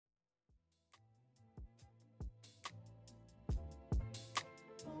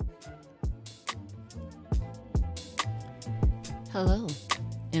Hello,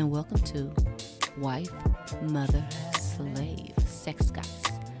 and welcome to Wife, Mother, Slave, Sex Guys.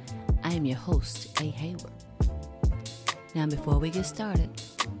 I am your host, A. Hayward. Now, before we get started,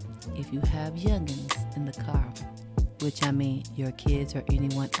 if you have youngins in the car, which I mean your kids or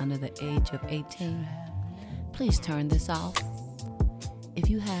anyone under the age of 18, please turn this off. If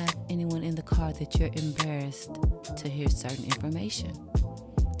you have anyone in the car that you're embarrassed to hear certain information,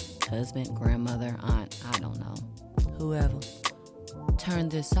 husband, grandmother, aunt, I don't know, whoever, turn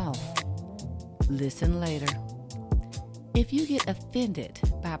this off. Listen later. If you get offended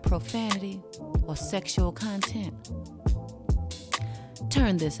by profanity or sexual content,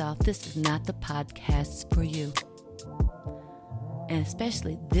 turn this off. This is not the podcast for you. And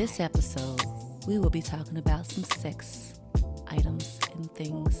especially this episode, we will be talking about some sex items and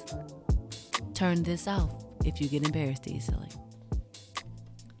things. Turn this off if you get embarrassed easily.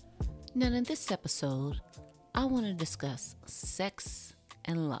 Now, in this episode, I want to discuss sex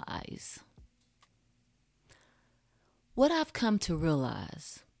and lies. What I've come to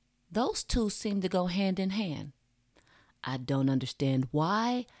realize, those two seem to go hand in hand. I don't understand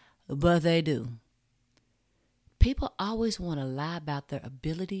why, but they do. People always want to lie about their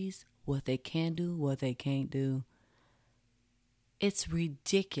abilities, what they can do, what they can't do. It's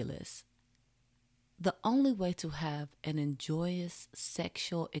ridiculous. The only way to have an enjoyous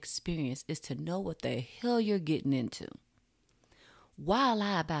sexual experience is to know what the hell you're getting into. Why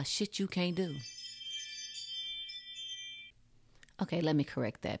lie about shit you can't do? Okay, let me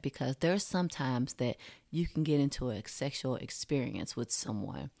correct that, because there's sometimes that you can get into a sexual experience with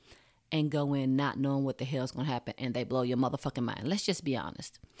someone and go in not knowing what the hell's going to happen and they blow your motherfucking mind. Let's just be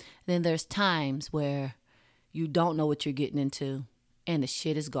honest. Then there's times where you don't know what you're getting into and the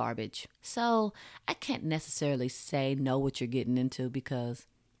shit is garbage. So I can't necessarily say know what you're getting into because,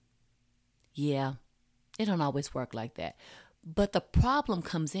 yeah, it don't always work like that. But the problem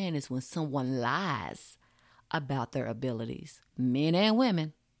comes in is when someone lies about their abilities, men and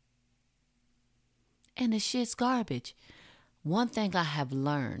women, and the shit's garbage. One thing I have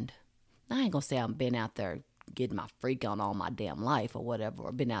learned, I ain't gonna say I've been out there getting my freak on all my damn life or whatever,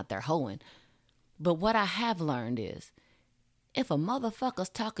 or been out there hoeing, but what I have learned is, if a motherfucker's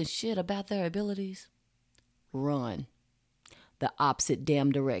talking shit about their abilities, run the opposite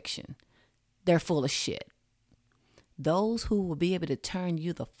damn direction. They're full of shit. Those who will be able to turn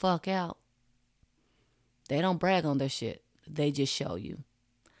you the fuck out, they don't brag on their shit. They just show you.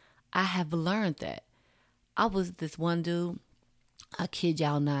 I have learned that. I was this one dude, I kid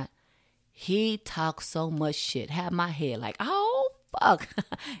y'all not, he talked so much shit, had my head like, oh, fuck,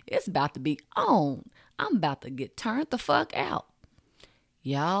 it's about to be on. I'm about to get turned the fuck out.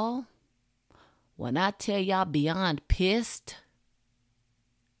 Y'all, when I tell y'all beyond pissed.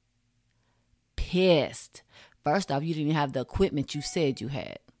 First off, you didn't have the equipment you said you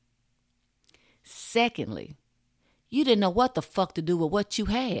had. Secondly, you didn't know what the fuck to do with what you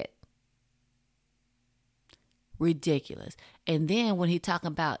had. Ridiculous. And then when he talking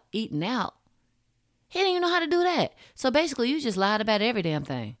about eating out, he didn't even know how to do that. So basically, you just lied about every damn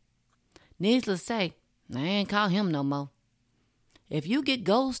thing. Needless to say, I ain't call him no more. If you get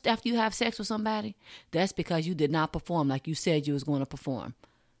ghost after you have sex with somebody, that's because you did not perform like you said you was going to perform.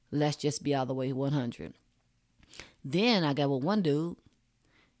 Let's just be all the way 100. Then I got with one dude,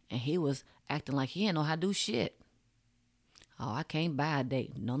 and he was acting like he didn't know how to do shit. Oh, I can't buy a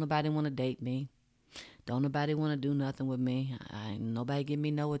date. Don't nobody want to date me. Don't nobody want to do nothing with me. Nobody give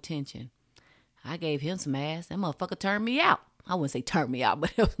me no attention. I gave him some ass. That motherfucker turned me out. I wouldn't say turned me out,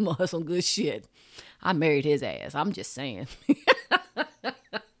 but it was some good shit. I married his ass. I'm just saying.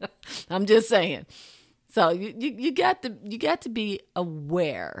 I'm just saying. So you got to be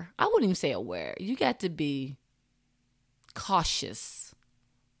aware. I wouldn't even say aware. You got to be cautious.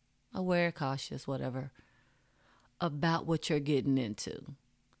 Aware, cautious, whatever, about what you're getting into.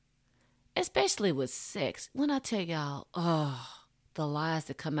 Especially with sex. When I tell y'all, the lies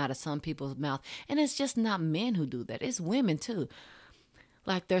that come out of some people's mouth. And it's just not men who do that. It's women too.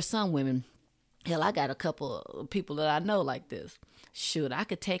 Like there's some women. Hell, I got a couple of people that I know like this. Shoot, I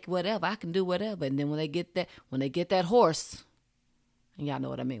could take whatever. I can do whatever. And then when they get that horse, and y'all know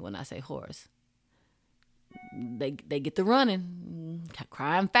what I mean when I say horse, they get the running,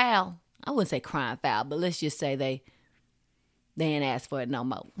 crying foul. I wouldn't say crying foul, but let's just say they ain't asked for it no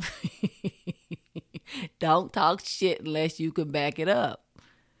more. Don't talk shit unless you can back it up.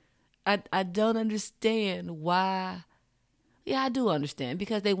 I don't understand why. Yeah, I do understand,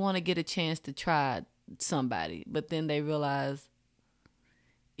 because they want to get a chance to try somebody, but then they realize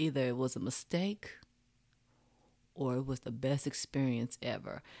either it was a mistake or it was the best experience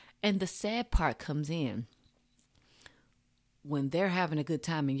ever. And the sad part comes in. when they're having a good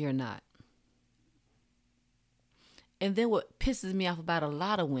time and you're not. And then what pisses me off about a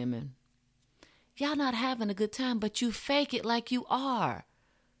lot of women, y'all not having a good time, but you fake it like you are.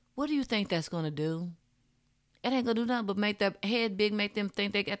 What do you think that's going to do? It ain't going to do nothing but make their head big, make them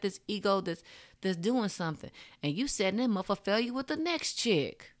think they got this ego that's doing something. And you setting them up for failure with the next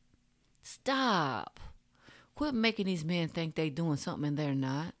chick. Stop. Quit making these men think they doing something and they're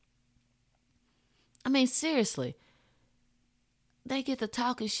not. I mean, seriously. They get to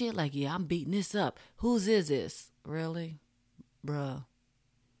talking shit like, yeah, I'm beating this up. Whose is this? Really? Bruh.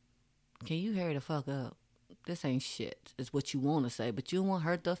 Can you hurry the fuck up? This ain't shit. It's what you want to say, but you don't want to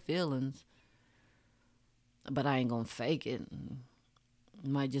hurt their feelings. But I ain't going to fake it. I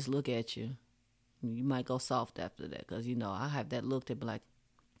might just look at you. You might go soft after that because, you know, I have that look to be like,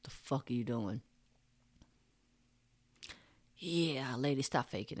 what the fuck are you doing? Yeah, ladies, stop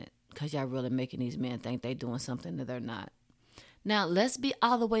faking it because y'all really making these men think they doing something that they're not. Now, let's be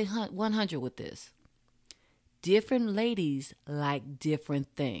all the way 100 with this. Different ladies like different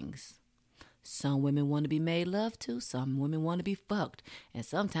things. Some women want to be made love to. Some women want to be fucked. And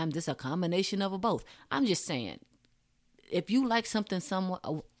sometimes it's a combination of both. I'm just saying, if you like something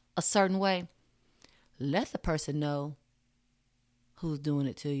a certain way, let the person know who's doing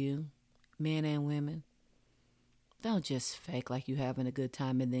it to you, men and women. Don't just fake like you having a good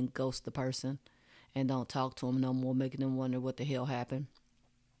time and then ghost the person and don't talk to them no more, making them wonder what the hell happened.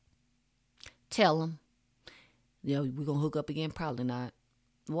 Tell them, you know, we're going to hook up again? Probably not.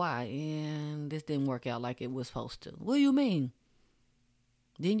 Why? And this didn't work out like it was supposed to. What do you mean?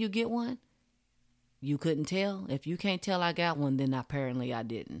 Didn't you get one? You couldn't tell? If you can't tell I got one, then apparently I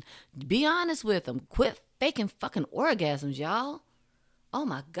didn't. Be honest with them. Quit faking fucking orgasms, y'all. Oh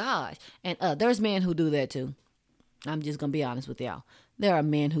my gosh. And there's men who do that too. I'm just going to be honest with y'all. There are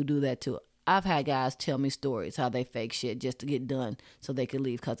men who do that too. I've had guys tell me stories how they fake shit just to get done so they could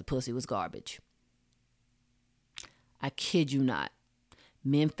leave because the pussy was garbage. I kid you not.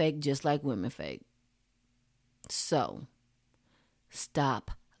 Men fake just like women fake. So,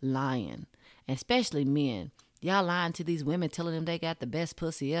 stop lying. And especially men. Y'all lying to these women telling them they got the best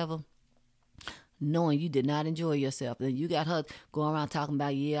pussy ever. Knowing you did not enjoy yourself. Then you got her going around talking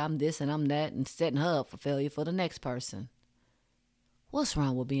about, yeah, I'm this and I'm that. And setting her up for failure for the next person. What's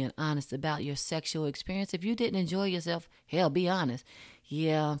wrong with being honest about your sexual experience? If you didn't enjoy yourself, hell, be honest.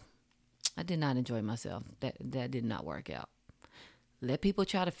 Yeah, I did not enjoy myself. That did not work out. Let people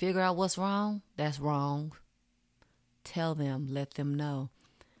try to figure out what's wrong. That's wrong. Tell them, let them know.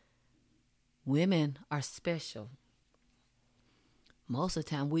 Women are special. Most of the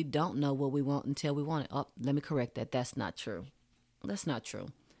time, we don't know what we want until we want it. Oh, let me correct that. That's not true. That's not true.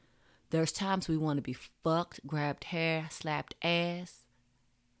 There's times we want to be fucked, grabbed hair, slapped ass,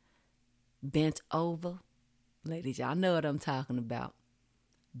 bent over. Ladies, y'all know what I'm talking about.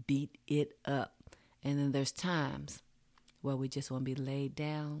 Beat it up. And then there's times where we just want to be laid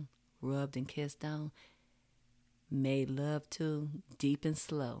down, rubbed and kissed on, made love to, deep and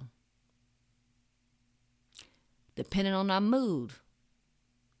slow. Depending on our mood,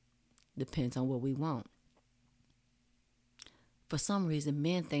 depends on what we want. For some reason,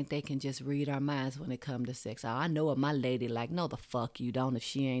 men think they can just read our minds when it comes to sex. Oh, I know what my lady like. No, the fuck you don't if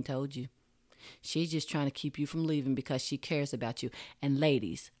she ain't told you. She's just trying to keep you from leaving because she cares about you. And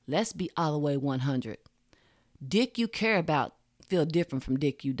ladies, let's be all the way 100. Dick you care about feel different from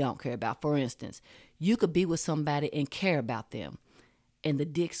dick you don't care about. For instance, you could be with somebody and care about them, and the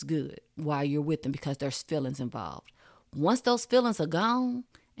dick's good while you're with them because there's feelings involved. Once those feelings are gone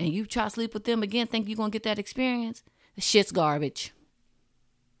and you try to sleep with them again, think you're going to get that experience, the shit's garbage.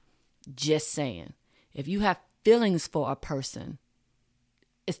 Just saying. If you have feelings for a person,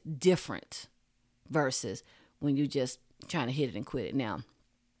 it's different versus when you just trying to hit it and quit it. Now,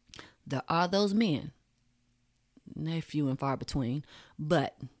 there are those men, they're few and far between,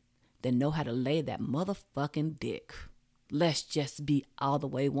 but they know how to lay that motherfucking dick. Let's just be all the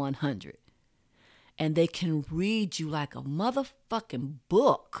way 100. And they can read you like a motherfucking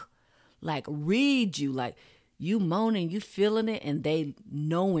book. Like read you, like you moaning, you feeling it, and they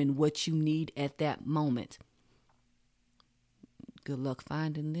knowing what you need at that moment. Good luck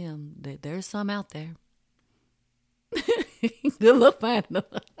finding them. There's some out there. Good luck finding them.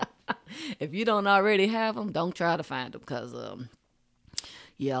 If you don't already have them, don't try to find them because,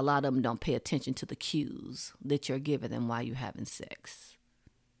 yeah, a lot of them don't pay attention to the cues that you're giving them while you're having sex.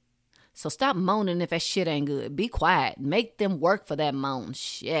 So stop moaning if that shit ain't good. Be quiet. Make them work for that moan.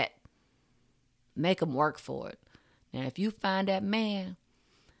 Shit. Make them work for it. Now, if you find that man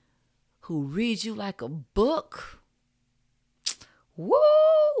who reads you like a book,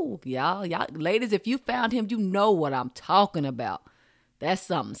 Woo! Y'all, ladies, if you found him, you know what I'm talking about. That's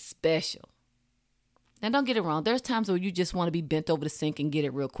something special. And don't get it wrong. There's times where you just want to be bent over the sink and get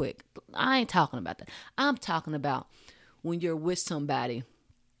it real quick. I ain't talking about that. I'm talking about when you're with somebody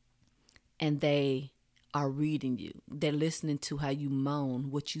and they are reading you. They're listening to how you moan,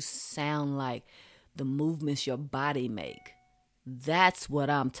 what you sound like, the movements your body make. That's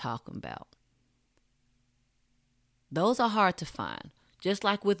what I'm talking about. Those are hard to find, just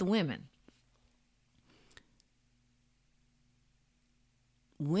like with women.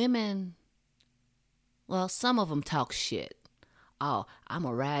 Women, well, some of them talk shit. Oh, I'm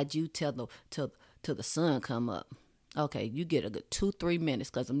going to ride you till the sun come up. Okay, you get a good 2-3 minutes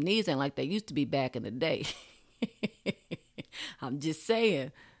because them knees ain't like they used to be back in the day. I'm just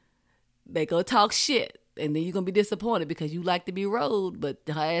saying. They go talk shit. And then you're going to be disappointed because you like to be rode, but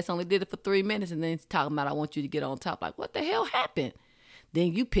her ass only did it for 3 minutes and then talking about, I want you to get on top. Like, what the hell happened?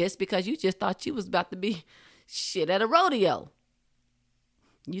 Then you pissed because you just thought you was about to be shit at a rodeo.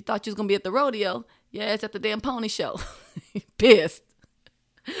 You thought you was going to be at the rodeo. Your ass at the damn pony show. Pissed.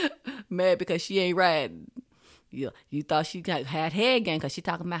 Mad because she ain't riding. You thought she had head game because she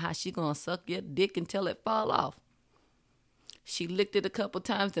talking about how she going to suck your dick until it fall off. She licked it a couple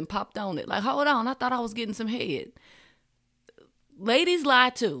times and popped on it. Like, hold on, I thought I was getting some head. Ladies lie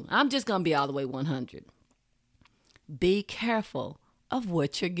too. I'm just going to be all the way 100. Be careful of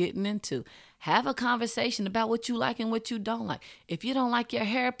what you're getting into. Have a conversation about what you like and what you don't like. If you don't like your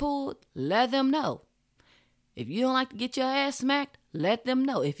hair pulled, let them know. If you don't like to get your ass smacked, let them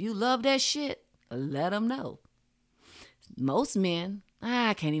know. If you love that shit, let them know. Most men,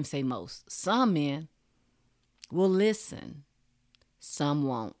 I can't even say most, some men will listen. Some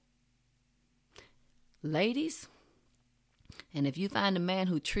won't. Ladies, and if you find a man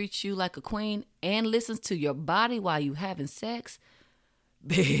who treats you like a queen and listens to your body while you having sex,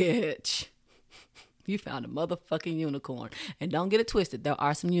 bitch, you found a motherfucking unicorn. And don't get it twisted. There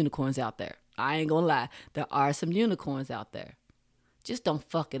are some unicorns out there. I ain't gonna lie. There are some unicorns out there. Just don't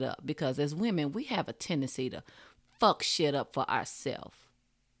fuck it up, because as women, we have a tendency to fuck shit up for ourselves.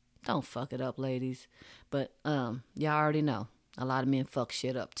 Don't fuck it up, ladies. But y'all already know. A lot of men fuck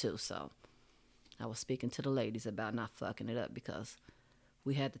shit up too. So I was speaking to the ladies about not fucking it up, because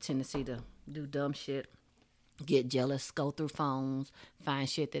we had the tendency to do dumb shit, get jealous, go through phones, find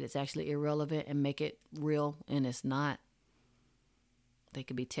shit that is actually irrelevant and make it real, and it's not. They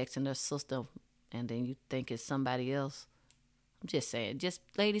could be texting their sister and then you think it's somebody else. I'm just saying, just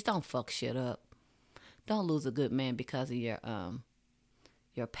ladies, don't fuck shit up. Don't lose a good man because of your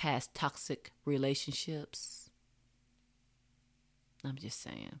past toxic relationships. I'm just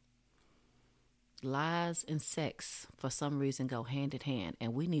saying. Lies and sex, for some reason, go hand in hand,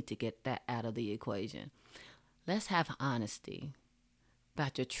 and we need to get that out of the equation. Let's have honesty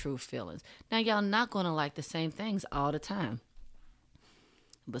about your true feelings. Now, y'all not going to like the same things all the time,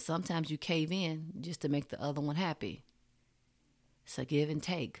 but sometimes you cave in just to make the other one happy. It's a give and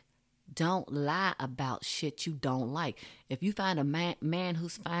take. Don't lie about shit you don't like. If you find a man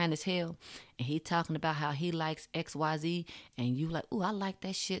who's fine as hell and he talking about how he likes XYZ and you like, ooh, I like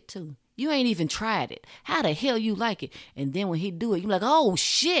that shit too. You ain't even tried it. How the hell you like it? And then when he do it, you like, oh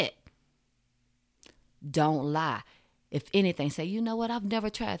shit. Don't lie. If anything, say, you know what? I've never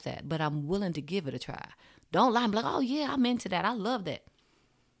tried that, but I'm willing to give it a try. Don't lie and be like, oh yeah, I'm into that. I love that.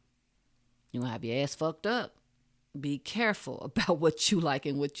 You gonna have your ass fucked up. Be careful about what you like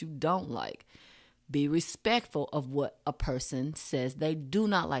and what you don't like. Be respectful of what a person says they do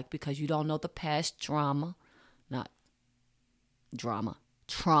not like, because you don't know the past trauma.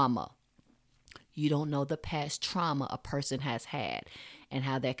 You don't know the past trauma a person has had and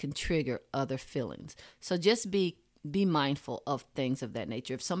how that can trigger other feelings. So just be mindful of things of that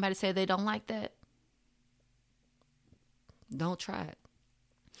nature. If somebody say they don't like that, don't try it.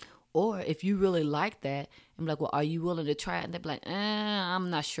 Or if you really like that, I'm like, well, are you willing to try it? And they're like, I'm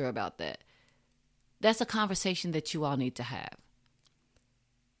not sure about that. That's a conversation that you all need to have.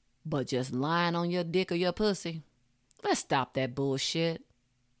 But just lying on your dick or your pussy, let's stop that bullshit.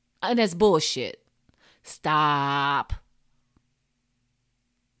 And that's bullshit. Stop.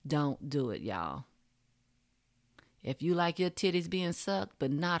 Don't do it, y'all. If you like your titties being sucked,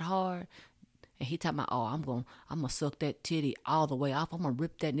 but not hard, and he talking about, oh, I'm gonna suck that titty all the way off. I'm gonna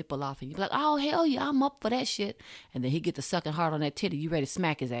rip that nipple off. And you be like, oh, hell yeah, I'm up for that shit. And then he get to sucking hard on that titty. You ready to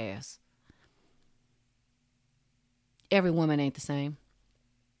smack his ass. Every woman ain't the same.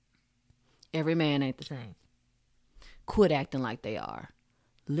 Every man ain't the same. Quit acting like they are.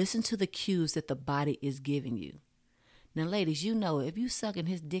 Listen to the cues that the body is giving you. Now, ladies, you know, if you sucking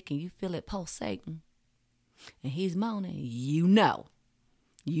his dick and you feel it pulsating, and he's moaning, you know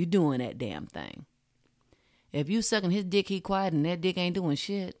you doing that damn thing. If you sucking his dick, he quiet, and that dick ain't doing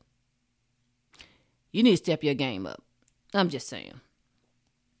shit, you need to step your game up. I'm just saying.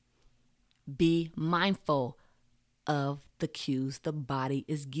 Be mindful of the cues the body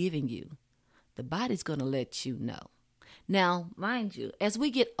is giving you. The body's going to let you know. Now, mind you, as we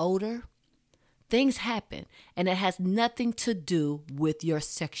get older, things happen, and it has nothing to do with your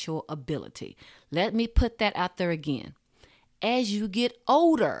sexual ability. Let me put that out there again. As you get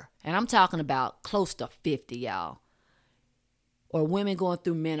older, and I'm talking about close to 50, y'all, or women going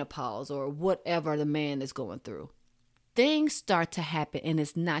through menopause, or whatever the man is going through, things start to happen, and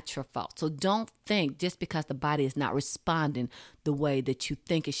it's not your fault. So don't think just because the body is not responding the way that you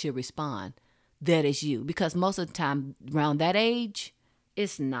think it should respond, that is you. Because most of the time around that age,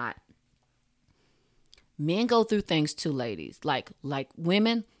 it's not. Men go through things too, ladies. Like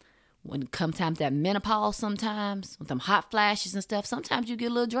women, when it comes time to that menopause sometimes, with them hot flashes and stuff, sometimes you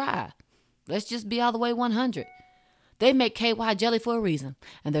get a little dry. Let's just be all the way 100. They make KY jelly for a reason.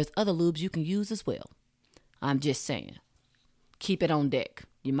 And there's other lubes you can use as well. I'm just saying. Keep it on deck.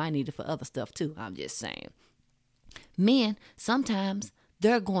 You might need it for other stuff too. I'm just saying. Men, sometimes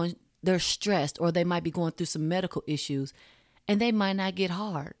they're stressed, or they might be going through some medical issues, and they might not get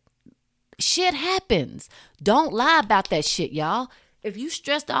hard. Shit happens. Don't lie about that shit, y'all. If you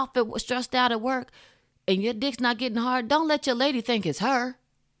stressed out at work and your dick's not getting hard, don't let your lady think it's her.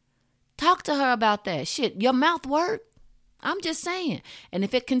 Talk to her about that shit. Your mouth work. I'm just saying. And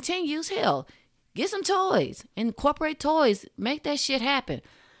if it continues, hell, get some toys. Incorporate toys. Make that shit happen.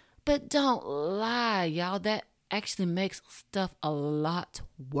 But don't lie, y'all. That actually makes stuff a lot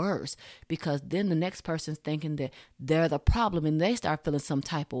worse, because then the next person's thinking that they're the problem, and they start feeling some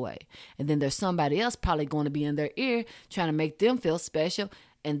type of way. And then there's somebody else probably going to be in their ear trying to make them feel special,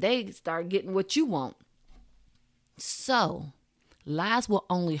 and they start getting what you want. So lies will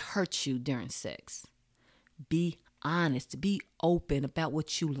only hurt you during sex. Be honest. Be open about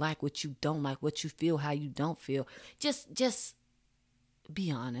what you like, what you don't like, what you feel, how you don't feel. Just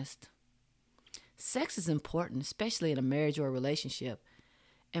be honest. Sex is important, especially in a marriage or a relationship.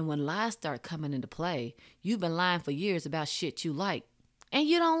 And when lies start coming into play, you've been lying for years about shit you like, and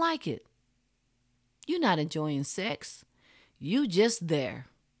you don't like it. You're not enjoying sex. You just there.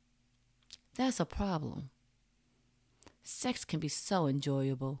 That's a problem. Sex can be so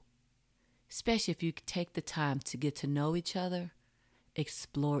enjoyable, especially if you take the time to get to know each other,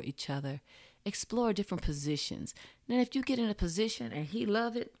 explore each other, explore different positions. Then if you get in a position and he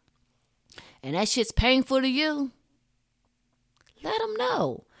love it, and that shit's painful to you, let him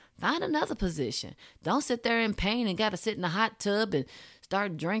know. Find another position. Don't sit there in pain and got to sit in a hot tub and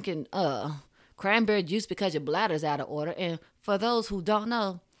start drinking cranberry juice because your bladder's out of order. And for those who don't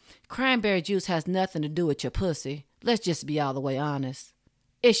know, cranberry juice has nothing to do with your pussy. Let's just be all the way honest.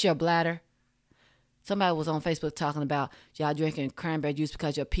 It's your bladder. Somebody was on Facebook talking about y'all drinking cranberry juice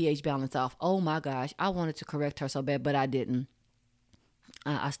because your pH balance off. Oh my gosh. I wanted to correct her so bad, but I didn't.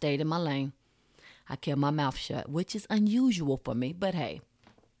 I stayed in my lane. I kept my mouth shut, which is unusual for me, but hey,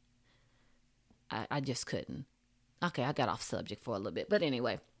 I just couldn't. Okay, I got off subject for a little bit, but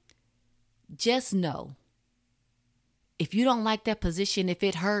anyway, just know, if you don't like that position, if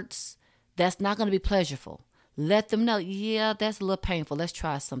it hurts, that's not going to be pleasurable. Let them know, yeah, that's a little painful. Let's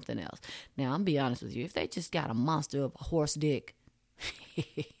try something else. Now, I'm going to be honest with you. If they just got a monster of a horse dick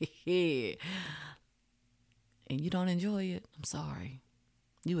and you don't enjoy it, I'm sorry.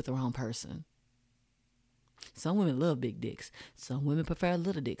 You with the wrong person. Some women love big dicks. Some women prefer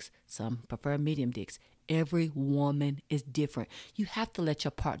little dicks. Some prefer medium dicks. Every woman is different. You have to let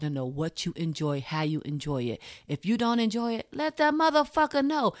your partner know what you enjoy, how you enjoy it. If you don't enjoy it, let that motherfucker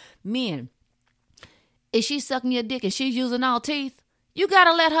know. Men, if she's sucking your dick and she's using all teeth, you got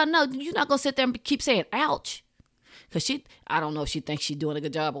to let her know. You're not going to sit there and keep saying, ouch. Because I don't know if she thinks she's doing a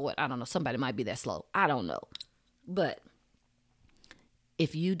good job or what. I don't know. Somebody might be that slow. I don't know. But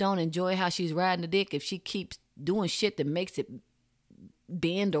if you don't enjoy how she's riding the dick, if she keeps doing shit that makes it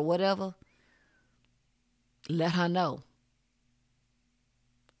bend or whatever, let her know.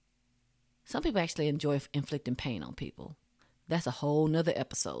 Some people actually enjoy inflicting pain on people. That's a whole nother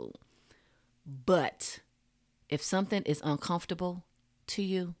episode. But if something is uncomfortable to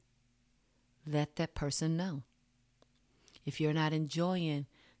you, let that person know. If you're not enjoying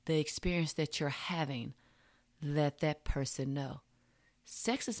the experience that you're having, let that person know.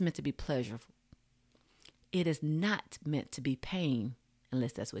 Sex is meant to be pleasurable. It is not meant to be pain,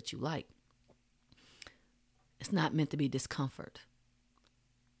 unless that's what you like. It's not meant to be discomfort.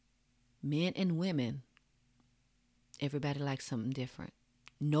 Men and women, everybody likes something different.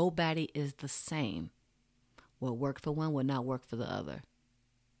 Nobody is the same. What worked for one will not work for the other.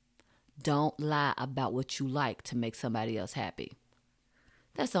 Don't lie about what you like to make somebody else happy.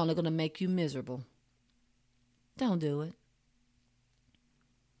 That's only going to make you miserable. Don't do it.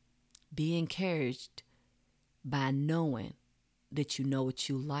 Be encouraged by knowing that you know what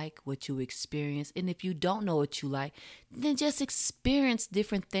you like, what you experience. And if you don't know what you like, then just experience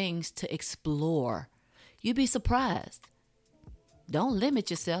different things to explore. You'd be surprised. Don't limit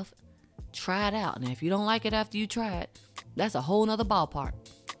yourself. Try it out. And if you don't like it after you try it, that's a whole nother ballpark.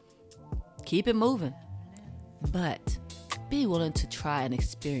 Keep it moving. But be willing to try and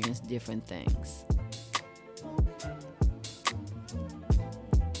experience different things.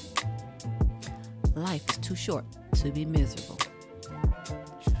 Life is too short to be miserable.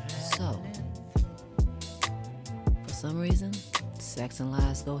 So, for some reason, sex and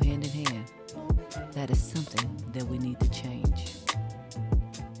lies go hand in hand. That is something that we need to change.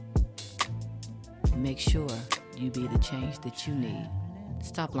 Make sure you be the change that you need.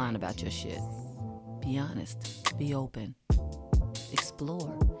 Stop lying about your shit. Be honest. Be open.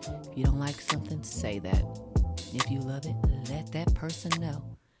 Explore. If you don't like something, say that. If you love it, let that person know.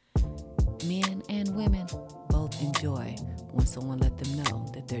 Men and women both enjoy when someone let them know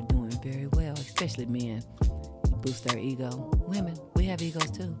that they're doing very well, especially men. You boost their ego. Women, we have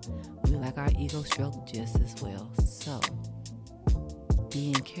egos too. We like our ego stroked just as well. So, be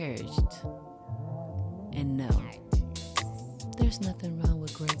encouraged and know there's nothing wrong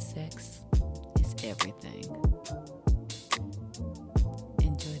with great sex. It's everything.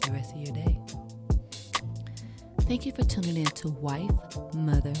 Enjoy the rest of your day. Thank you for tuning in to Wife,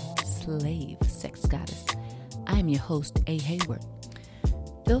 Mother, Slave, Sex Goddess. I am your host, A. Hayward.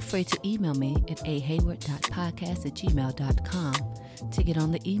 Feel free to email me at ahayward.podcast@gmail.com to get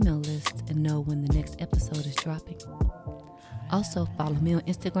on the email list and know when the next episode is dropping. Also, follow me on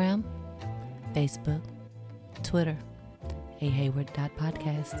Instagram, Facebook, Twitter,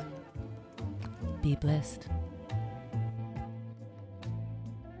 ahayward.podcast. Be blessed.